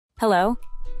Hello,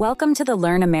 welcome to the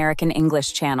Learn American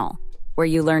English channel, where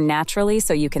you learn naturally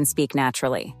so you can speak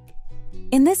naturally.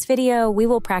 In this video, we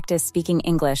will practice speaking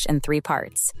English in 3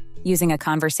 parts, using a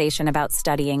conversation about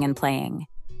studying and playing.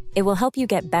 It will help you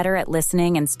get better at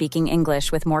listening and speaking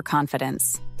English with more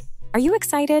confidence. Are you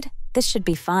excited? This should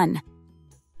be fun.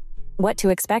 What to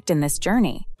expect in this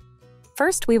journey?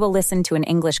 First, we will listen to an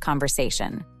English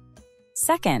conversation.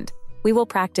 Second, we will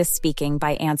practice speaking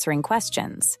by answering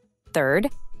questions. Third,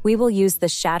 we will use the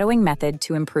shadowing method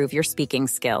to improve your speaking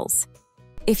skills.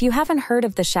 If you haven't heard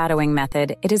of the shadowing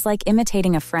method, it is like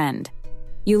imitating a friend.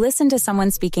 You listen to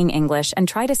someone speaking English and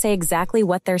try to say exactly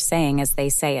what they're saying as they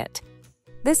say it.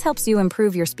 This helps you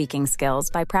improve your speaking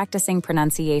skills by practicing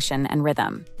pronunciation and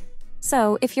rhythm.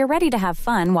 So, if you're ready to have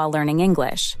fun while learning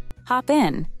English, hop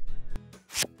in.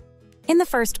 In the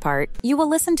first part, you will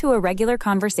listen to a regular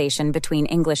conversation between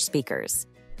English speakers.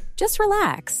 Just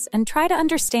relax and try to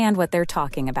understand what they're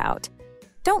talking about.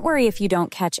 Don't worry if you don't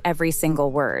catch every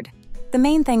single word. The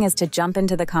main thing is to jump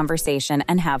into the conversation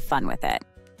and have fun with it.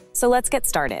 So let's get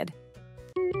started.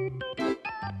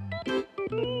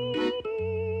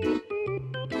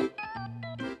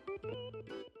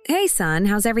 Hey, son,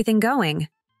 how's everything going?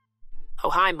 Oh,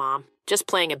 hi, Mom. Just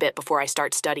playing a bit before I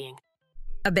start studying.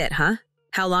 A bit, huh?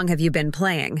 How long have you been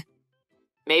playing?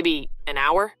 Maybe an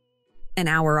hour? An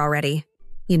hour already.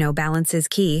 You know, balance is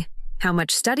key. How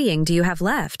much studying do you have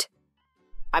left?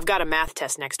 I've got a math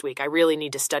test next week. I really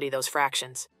need to study those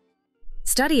fractions.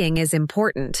 Studying is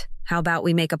important. How about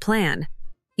we make a plan?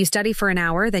 You study for an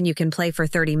hour, then you can play for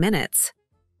 30 minutes.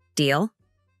 Deal?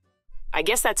 I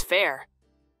guess that's fair.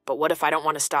 But what if I don't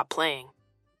want to stop playing?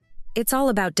 It's all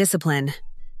about discipline.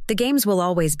 The games will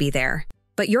always be there,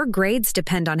 but your grades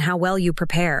depend on how well you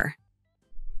prepare.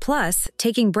 Plus,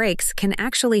 taking breaks can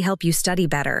actually help you study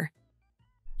better.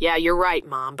 Yeah, you're right,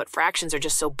 Mom, but fractions are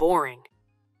just so boring.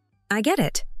 I get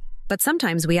it, but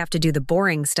sometimes we have to do the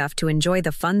boring stuff to enjoy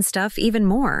the fun stuff even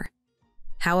more.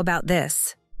 How about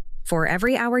this? For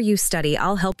every hour you study,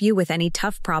 I'll help you with any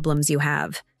tough problems you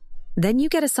have. Then you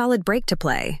get a solid break to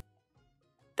play.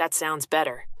 That sounds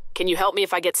better. Can you help me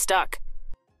if I get stuck?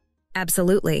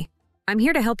 Absolutely. I'm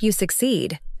here to help you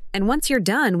succeed. And once you're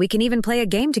done, we can even play a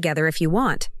game together if you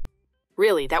want.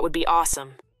 Really, that would be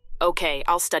awesome. Okay,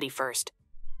 I'll study first.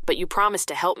 But you promised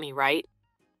to help me, right?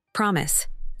 Promise.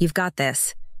 You've got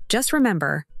this. Just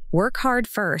remember, work hard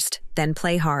first, then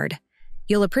play hard.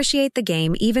 You'll appreciate the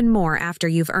game even more after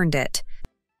you've earned it.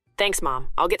 Thanks, Mom.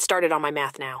 I'll get started on my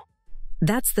math now.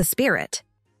 That's the spirit.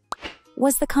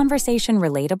 Was the conversation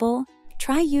relatable?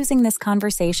 Try using this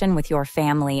conversation with your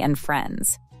family and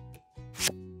friends.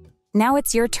 Now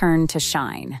it's your turn to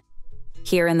shine.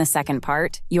 Here in the second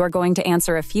part, you are going to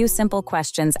answer a few simple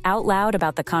questions out loud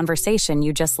about the conversation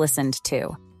you just listened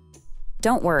to.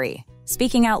 Don't worry,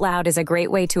 speaking out loud is a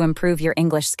great way to improve your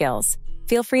English skills.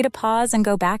 Feel free to pause and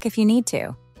go back if you need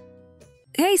to.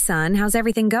 Hey, son, how's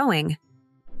everything going?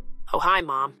 Oh, hi,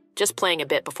 Mom. Just playing a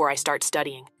bit before I start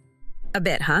studying. A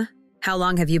bit, huh? How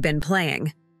long have you been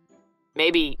playing?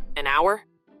 Maybe an hour?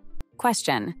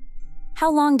 Question: how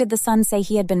long did the son say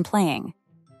he had been playing?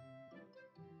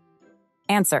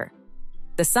 Answer: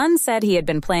 the son said he had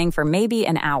been playing for maybe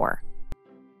an hour.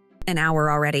 An hour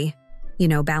already. You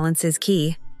know, balance is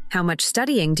key. How much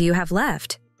studying do you have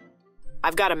left?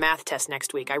 I've got a math test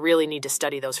next week. I really need to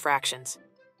study those fractions.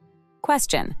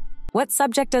 Question: what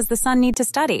subject does the son need to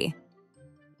study?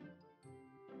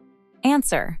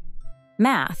 Answer: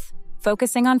 math,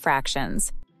 focusing on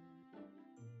fractions.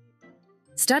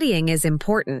 Studying is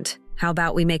important. How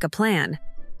about we make a plan?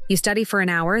 You study for an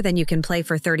hour, then you can play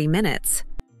for 30 minutes.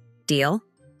 Deal?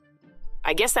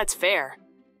 I guess that's fair.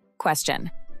 Question: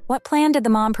 what plan did the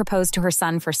mom propose to her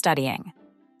son for studying?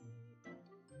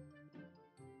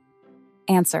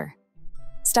 Answer: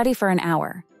 study for an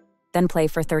hour, then play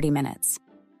for 30 minutes.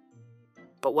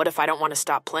 But what if I don't want to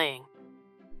stop playing?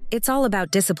 It's all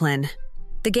about discipline.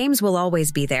 The games will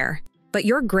always be there, but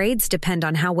your grades depend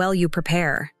on how well you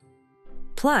prepare.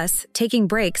 Plus, taking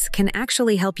breaks can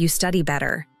actually help you study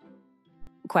better.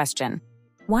 Question: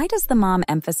 why does the mom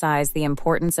emphasize the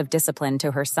importance of discipline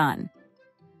to her son?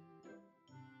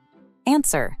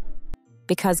 Answer: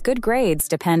 because good grades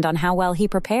depend on how well he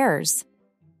prepares.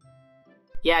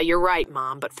 Yeah, you're right,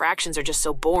 Mom, but fractions are just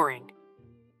so boring.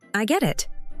 I get it,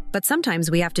 but sometimes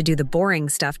we have to do the boring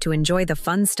stuff to enjoy the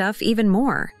fun stuff even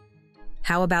more.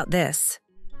 How about this?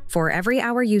 For every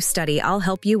hour you study, I'll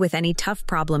help you with any tough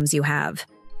problems you have.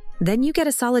 Then you get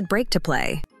a solid break to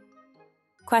play.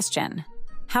 Question: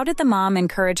 how did the mom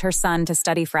encourage her son to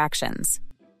study fractions?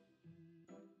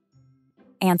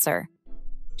 Answer: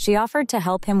 She offered to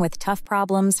help him with tough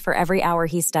problems for every hour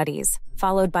he studies,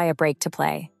 followed by a break to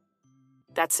play.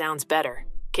 That sounds better.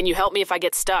 Can you help me if I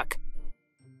get stuck?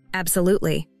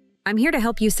 Absolutely. I'm here to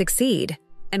help you succeed.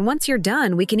 And once you're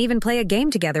done, we can even play a game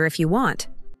together if you want.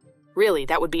 Really,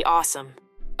 that would be awesome.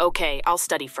 Okay, I'll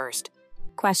study first.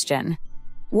 Question: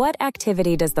 what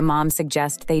activity does the mom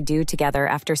suggest they do together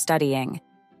after studying?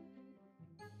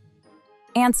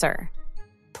 Answer: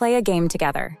 play a game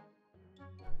together.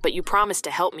 But you promised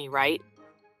to help me, right?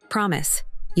 Promise.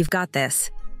 You've got this.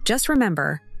 Just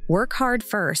remember, work hard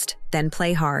first, then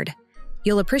play hard.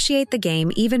 You'll appreciate the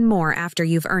game even more after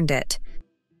you've earned it.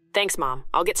 Thanks, Mom.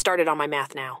 I'll get started on my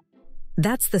math now.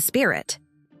 That's the spirit.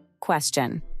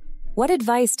 Question: what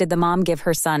advice did the mom give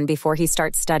her son before he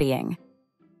starts studying?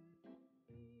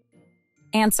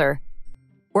 Answer: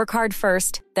 work hard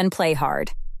first, then play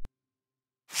hard.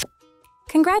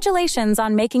 Congratulations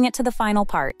on making it to the final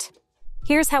part.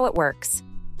 Here's how it works.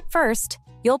 First,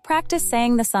 you'll practice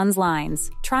saying the son's lines,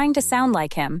 trying to sound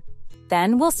like him.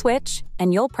 Then we'll switch,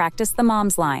 and you'll practice the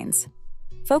mom's lines.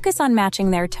 Focus on matching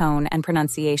their tone and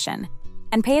pronunciation,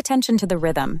 and pay attention to the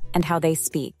rhythm and how they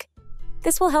speak.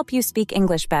 This will help you speak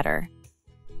English better.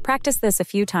 Practice this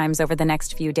a few times over the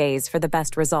next few days for the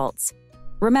best results.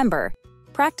 Remember,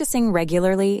 practicing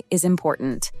regularly is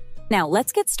important. Now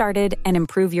let's get started and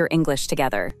improve your English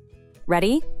together.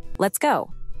 Ready? Let's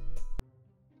go.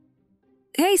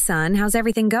 Hey, son, how's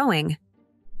everything going?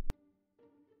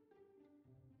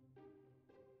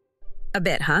 A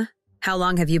bit, huh? How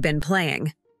long have you been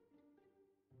playing?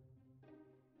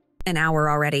 An hour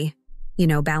already. You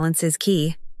know, balance is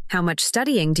key. How much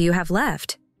studying do you have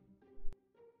left?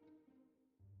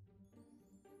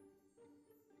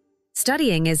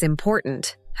 Studying is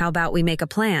important. How about we make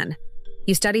a plan?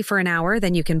 You study for an hour,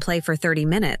 then you can play for 30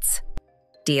 minutes.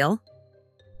 Deal?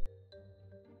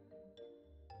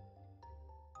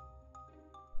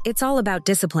 It's all about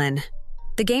discipline.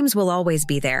 The games will always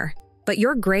be there, but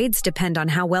your grades depend on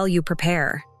how well you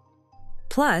prepare.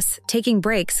 Plus, taking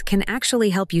breaks can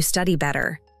actually help you study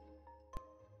better.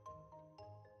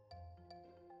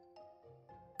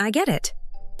 I get it,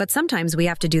 but sometimes we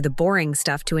have to do the boring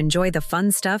stuff to enjoy the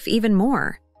fun stuff even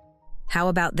more. How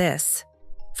about this?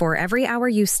 For every hour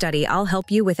you study, I'll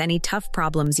help you with any tough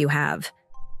problems you have.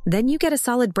 Then you get a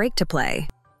solid break to play.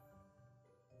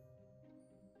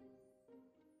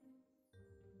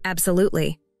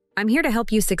 Absolutely. I'm here to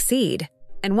help you succeed.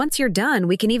 And once you're done,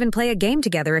 we can even play a game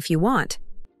together if you want.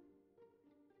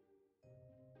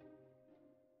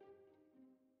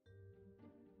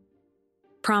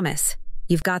 Promise.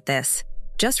 You've got this.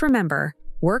 Just remember,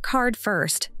 work hard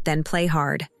first, then play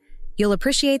hard. You'll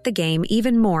appreciate the game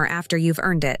even more after you've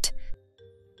earned it.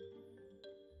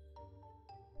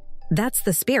 That's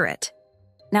the spirit.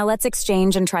 Now let's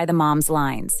exchange and try the mom's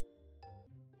lines.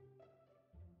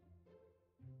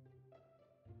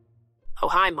 Oh,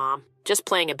 hi, Mom. Just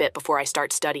playing a bit before I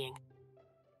start studying.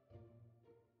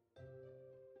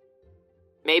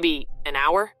 Maybe an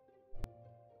hour?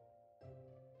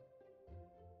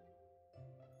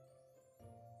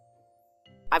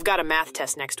 I've got a math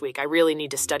test next week. I really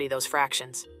need to study those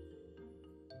fractions.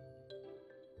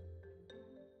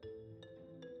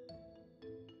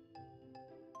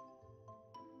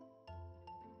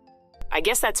 I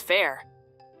guess that's fair,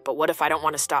 but what if I don't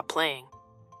want to stop playing?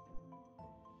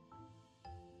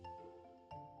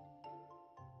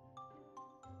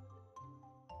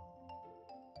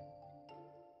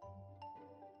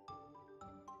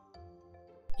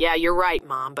 Yeah, you're right,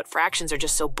 Mom, but fractions are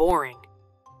just so boring.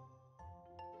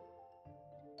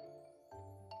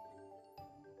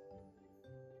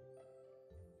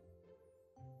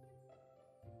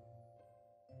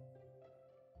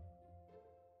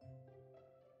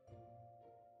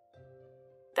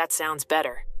 That sounds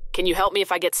better. Can you help me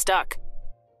if I get stuck?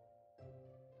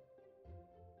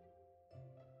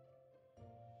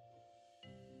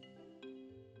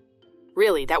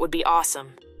 Really, that would be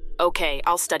awesome. Okay,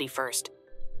 I'll study first.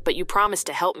 But you promised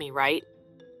to help me, right?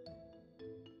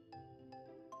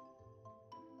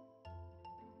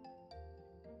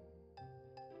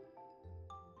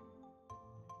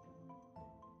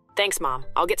 Thanks, Mom.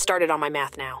 I'll get started on my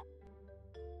math now.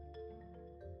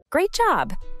 Great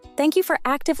job! Thank you for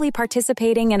actively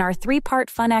participating in our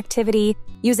 3-part fun activity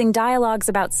using dialogues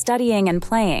about studying and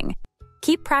playing.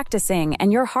 Keep practicing,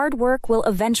 and your hard work will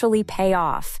eventually pay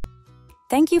off.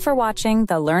 Thank you for watching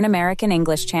the Learn American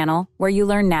English channel, where you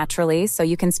learn naturally so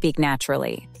you can speak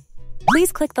naturally.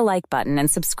 Please click the like button and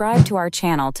subscribe to our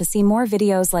channel to see more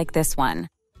videos like this one.